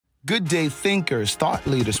Good day thinkers, thought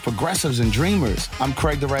leaders, progressives, and dreamers. I'm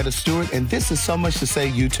Craig the Writer Stewart, and this is So Much to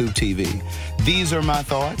Say YouTube TV. These are my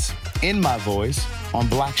thoughts, in my voice, on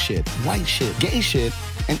black shit, white shit, gay shit,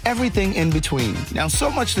 and everything in between. Now,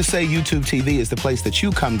 So Much to Say YouTube TV is the place that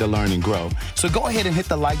you come to learn and grow. So go ahead and hit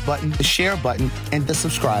the like button, the share button, and the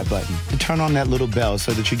subscribe button. And turn on that little bell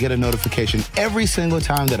so that you get a notification every single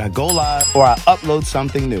time that I go live or I upload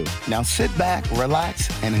something new. Now sit back,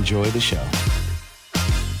 relax, and enjoy the show.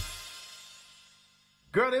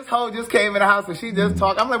 Girl, this hoe just came in the house and she just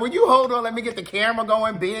talked. I'm like, will you hold on? Let me get the camera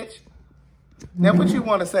going, bitch. Now, what you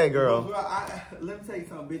want to say, girl? Well, let me tell you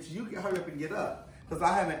something, bitch. You can hurry up and get up. Because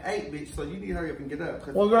I haven't ate, bitch, so you need to hurry up and get up.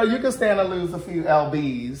 Well, girl, you can stand and lose a few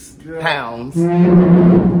lbs, girl. Pounds.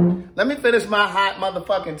 Let me finish my hot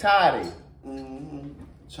motherfucking toddy.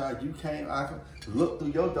 Child, you came, I can look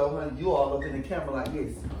through your door, honey. You all look in the camera like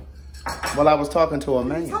this. Well, I was talking to a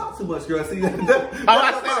man. You talk too much, girl. See,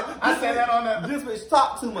 I said that on the... This bitch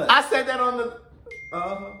talk too much. I said that on the...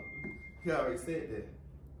 You already said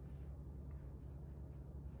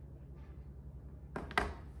that.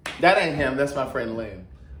 That ain't him. That's my friend Lynn.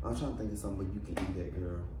 I'm trying to think of something, but you can eat that,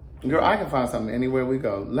 girl. Girl, I can find something anywhere we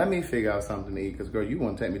go. Let me figure out something to eat, because, girl, you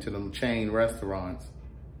want to take me to them chain restaurants.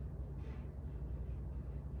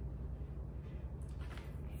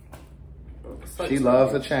 She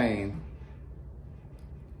loves a chain.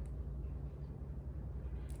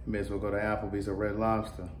 May as well go to Applebee's or Red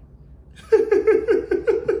Lobster.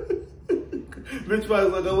 Bitch, might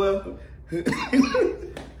as well go well.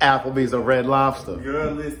 Applebee's or Red Lobster.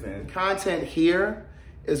 Girl, listen. Content here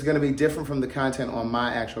is going to be different from the content on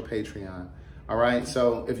my actual Patreon. All right.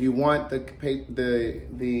 So if you want the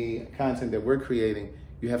content that we're creating,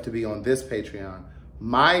 you have to be on this Patreon.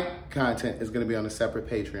 My content is going to be on a separate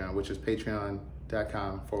Patreon, which is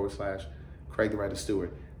patreon.com/Craig the Writer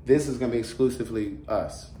Stewart. This is going to be exclusively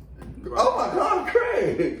us. Oh my God,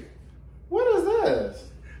 Craig. What is this?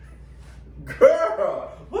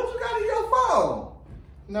 Girl, what you got in your phone?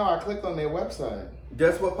 No, I clicked on their website.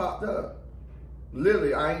 That's what popped up.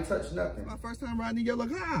 Literally, I ain't touched nothing. My first time riding in your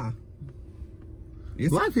little car.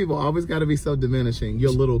 Black people always got to be so diminishing. Your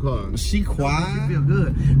little car. She quiet. You feel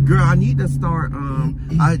good. Girl, I need to start,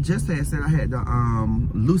 I just said I had to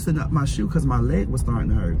loosen up my shoe because my leg was starting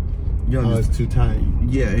to hurt. You know, it's too tight.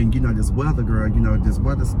 Yeah, and you know, this weather, girl, you know, this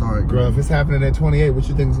weather started. Girl, if it's happening at 28, what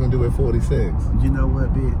you think it's going to do at 46? You know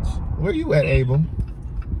what, bitch? Where you at, Abel?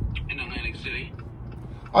 In Atlantic City.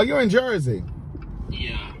 Oh, you're in Jersey?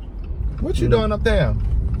 Yeah. What you doing up there? I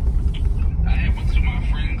went to my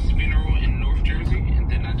friend's funeral in North Jersey, and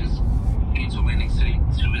then I just came to Atlantic City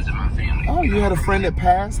to visit my family. Oh, you had a friend that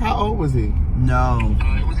passed? How old was he? No.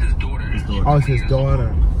 It was his daughter. Oh, it's his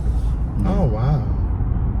daughter. Oh, wow.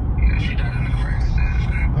 Yeah, she died in a car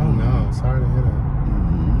accident. Oh, no. Sorry to hear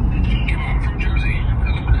that. Yeah, I'm from Jersey. I'm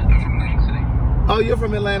from Atlantic City. Oh, you're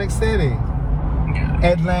from Atlantic City?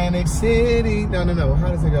 Yeah. Atlantic City. No. How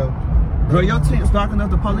does it go? Girl, your tent's dark enough,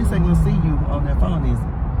 the police ain't gonna see you on that phone, is it?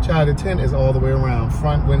 Child, the tent is all the way around,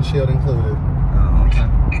 front windshield included. Oh, okay.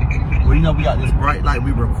 Well, you know, we got this bright light,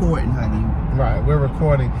 we recording, honey. Right, we're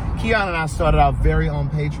recording. Keon and I started out very on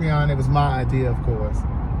Patreon. It was my idea, of course.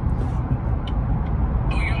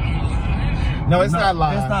 Oh, you're on live? No, it's not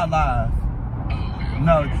live. It's not live.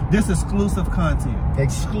 No, this exclusive content.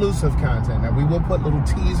 Exclusive content. Now, we will put little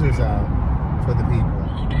teasers out for the people.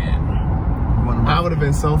 I would have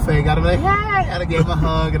been so fake. I'd have been like, hey! I'd have gave him a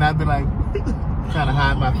hug, and I'd be like, trying to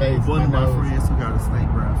hide my face. One of my friends who got a snake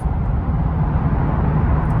breath.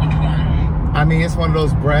 Which one? I mean, it's one of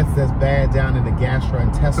those breaths that's bad down in the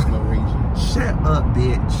gastrointestinal region. Shut up,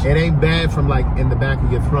 bitch. It ain't bad from like in the back of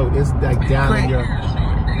your throat. It's like down in your... They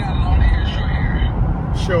got long hair,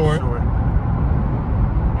 short hair. Short.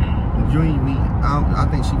 You ain't me. I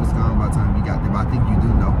think she was gone by the time you got there, but I think you do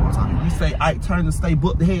know who I'm talking about. You say Ike Turner stay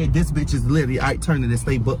booked the head. This bitch is literally Ike Turner that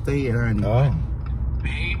stay booked the head, honey. Oh.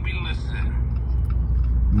 Baby, listen.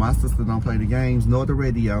 My sister don't play the games nor the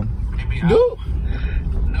radio. Baby, No.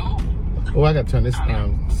 No. Oh, I gotta turn this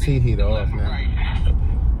seat heater off now. Right.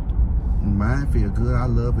 Mine feel good. I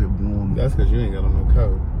love it warm. That's because you ain't got on no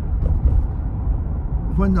coat.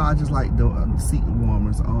 Well, no, I just like the seat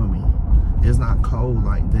warmers on me. It's not cold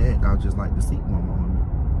like that. I just like the seat warmer on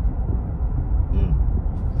me.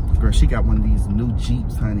 Girl, she got one of these new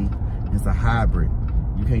Jeeps, honey. It's a hybrid.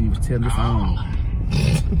 You can't even tell it's on.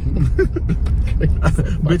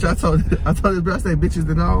 Bitch, I told this bitch, I said, bitches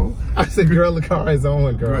that on. I said, girl, the car is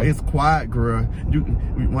on, girl. Girl, it's quiet, girl.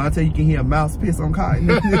 When I tell you can hear a mouse piss on cotton,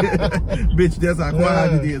 bitch, that's how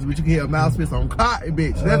quiet it is. But you can hear a mouse piss on cotton,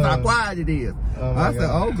 bitch. That's how quiet it is. I said,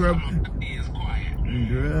 oh, girl. It is quiet.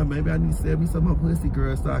 Girl, maybe I need to sell me some more pussy,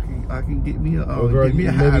 girl, so I can get me a girl, get me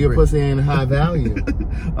a maybe hybrid. your pussy ain't high value.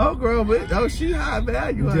 Oh, girl, but she high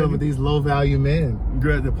value. You're dealing with these low value men.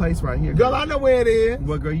 Girl, the place right here. Girl, I know where it is.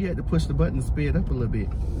 Well, girl, you had to push the button and speed up a little bit.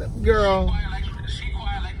 Girl. She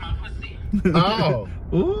quiet like my pussy. Oh.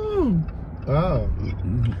 Ooh. Oh.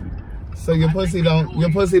 So your pussy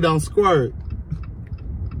don't squirt.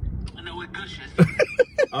 I know it gushes.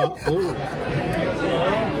 Oh. Ooh.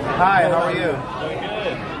 Hi, how are you?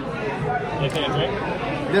 Okay, drink?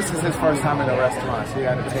 This is his first time in a restaurant, so you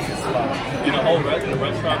gotta take it slow. In the whole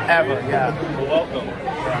restaurant? Ever, yeah. Well, welcome.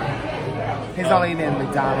 He's only eating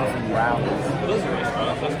McDonald's and Ralph's. Those are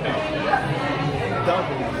restaurants, let's count.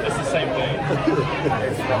 Double. It's the same thing.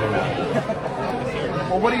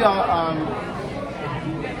 Well, what do y'all,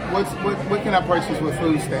 what can I purchase with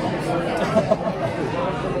food stamps?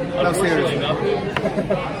 No, seriously. Nothing.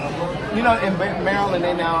 You know, in Maryland,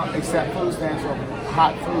 they now accept food stamps for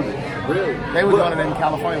hot food. Really? They were doing it in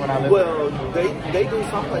California when I lived there. Well, they do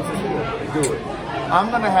some places here. Do it. I'm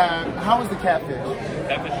gonna have, how was the catfish?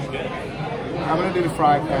 Catfish is good. I'm gonna do the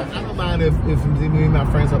fried catfish. I don't mind if me and my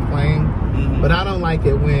friends are playing, but I don't like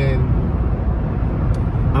it when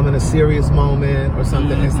I'm in a serious moment or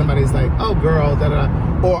something and somebody's like, oh girl, da-da-da.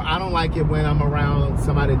 Or I don't like it when I'm around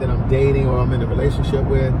somebody that I'm dating or I'm in a relationship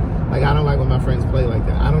with. Like, I don't like when my friends play like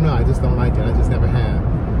that. I don't know, I just don't like it. I just never have.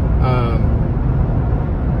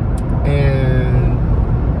 And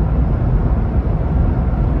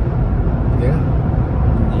yeah.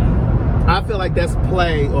 I feel like that's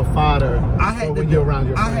play or fodder when you're around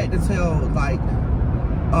your friends. I had to tell like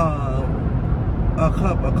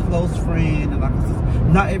a close friend, and like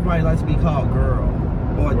not everybody likes to be called girl,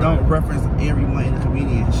 or don't reference everyone in the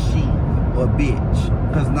community as she or bitch,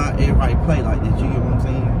 because not everybody play like that. You get what I'm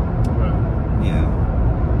saying? Right. Yeah.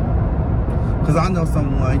 Because I know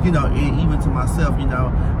someone, you know, and even to myself, you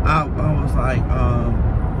know, I was like,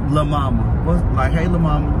 La Mama. Like, hey, La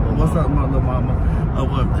Mama. What's up, La Mama?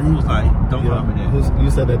 And he was like, don't call me that.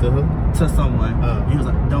 You said that to who? To someone. He was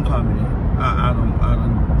like, don't call me that. I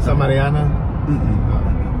don't. Somebody I know?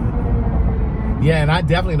 Yeah, and I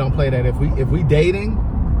definitely don't play that if we dating.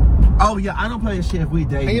 Oh yeah, I don't play that shit if we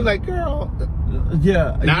dating. And you're like, girl.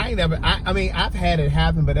 Yeah. Nah, I ain't never. I mean, I've had it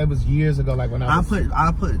happen, but that was years ago. Like when I put.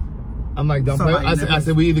 I'm like, don't play. I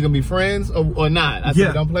said we either gonna be friends or not. I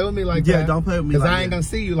said, don't play with me like that. Yeah, don't play with me like that. Because I ain't gonna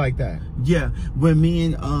see you like that. Yeah, when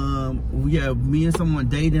me and someone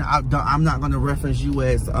dating, I'm not gonna reference you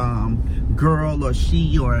as girl or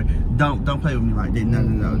she, or don't play with me like that.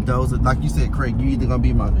 No. Those are, like you said, Craig. You're either gonna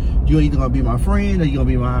be my friend or you're gonna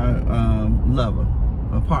be my lover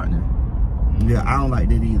or partner. Yeah, I don't like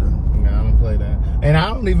that either. No, I don't play that, and I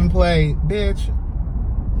don't even play bitch.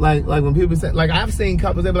 Like when people say, like I've seen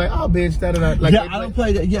couples, they be like, oh bitch, da-da-da. Like, yeah, I don't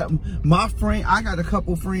play that. Yeah, my friend, I got a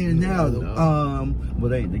couple friends now. Well,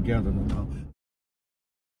 they ain't together no more.